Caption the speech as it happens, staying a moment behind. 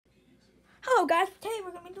Hello guys, today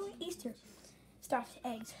we're going to be doing Easter stuffed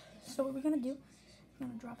eggs. So what we're going to do, we're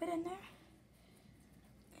going to drop it in there.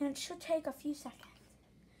 And it should take a few seconds.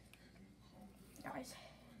 Guys.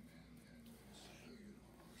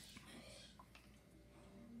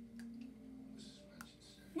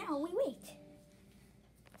 Now we wait.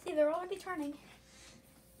 See, they're already turning.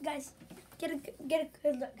 Guys, get a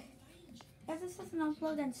good look. If this doesn't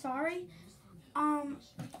upload, then sorry. I'll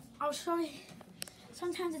show you.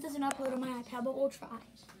 Sometimes it doesn't upload on my iPad, but we'll try.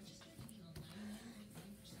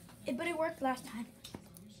 But it worked last time.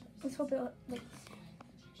 Let's hope it like.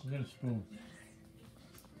 Get a spoon.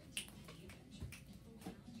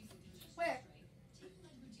 Where?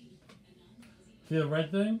 See the red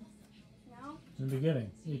thing? No. In the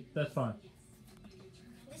beginning. That's fine.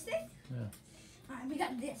 This thing? Yeah. Alright, we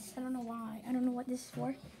got this. I don't know why. I don't know what this is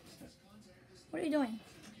for. What are you doing?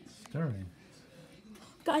 Stirring.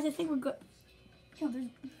 Guys, I think we're good.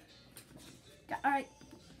 Alright.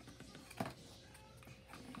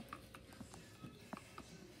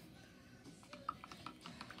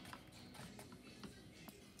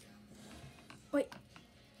 Wait.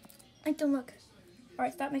 I don't look.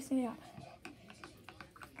 Alright, stop mixing it up.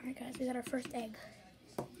 Alright guys, we got our first egg.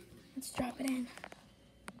 Let's drop it in.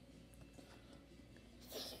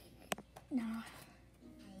 No.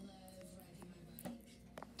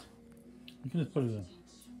 You can just put it in.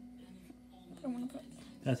 I don't want to put.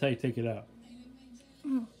 That's how you take it out.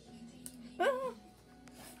 Oh. Oh,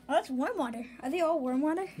 that's warm water. Are they all warm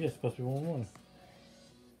water? Yeah, it's supposed to be warm water.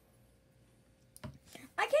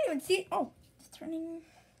 I can't even see it. Oh, it's turning.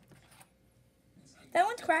 That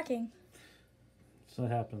one's cracking. So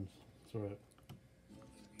it happens. It's alright.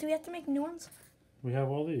 Do we have to make new ones? We have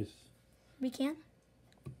all these. We can?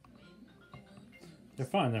 They're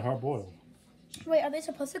fine. They're hard boiled. Wait, are they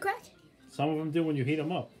supposed to crack? Some of them do when you heat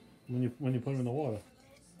them up. When you put them in the water.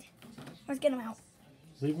 Let's get them out.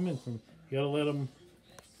 Leave them in. You gotta let them.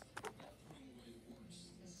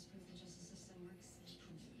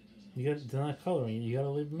 They're not coloring. You gotta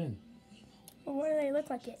leave them in. Well, what do they look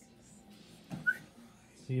like it?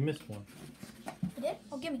 So you missed one. I did?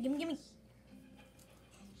 Oh, gimme.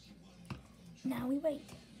 Now we wait.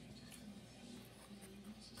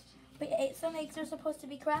 Wait, some eggs are supposed to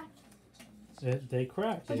be cracked? They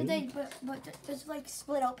cracked. But but just like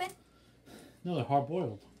split open? No, they're hard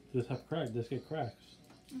boiled. They just have cracked. They just get cracks.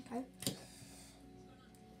 Okay.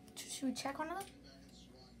 Should we check one of them?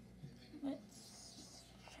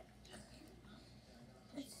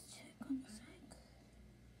 Let's check on this egg.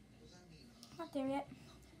 Not there yet.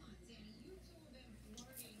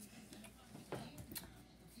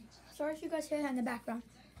 Sorry if you guys hear that in the background.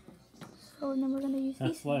 So then we're gonna use these.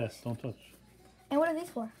 That's last. Don't touch. And what are these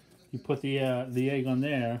for? You put the egg on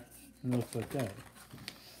there, and it looks like that.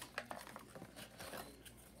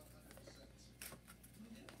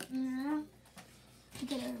 Yeah.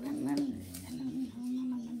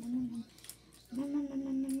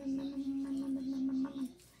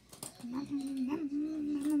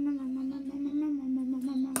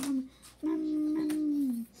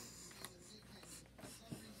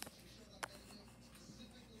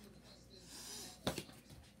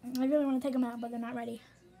 I really want to take them out, but they're not ready.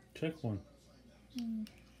 Check one.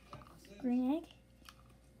 Green egg?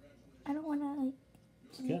 I don't want to, like...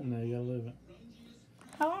 It's getting there. You gotta leave it.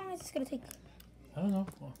 How long is this going to take? I don't know.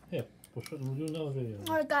 Well, here, we'll do another video.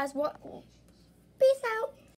 Alright guys, what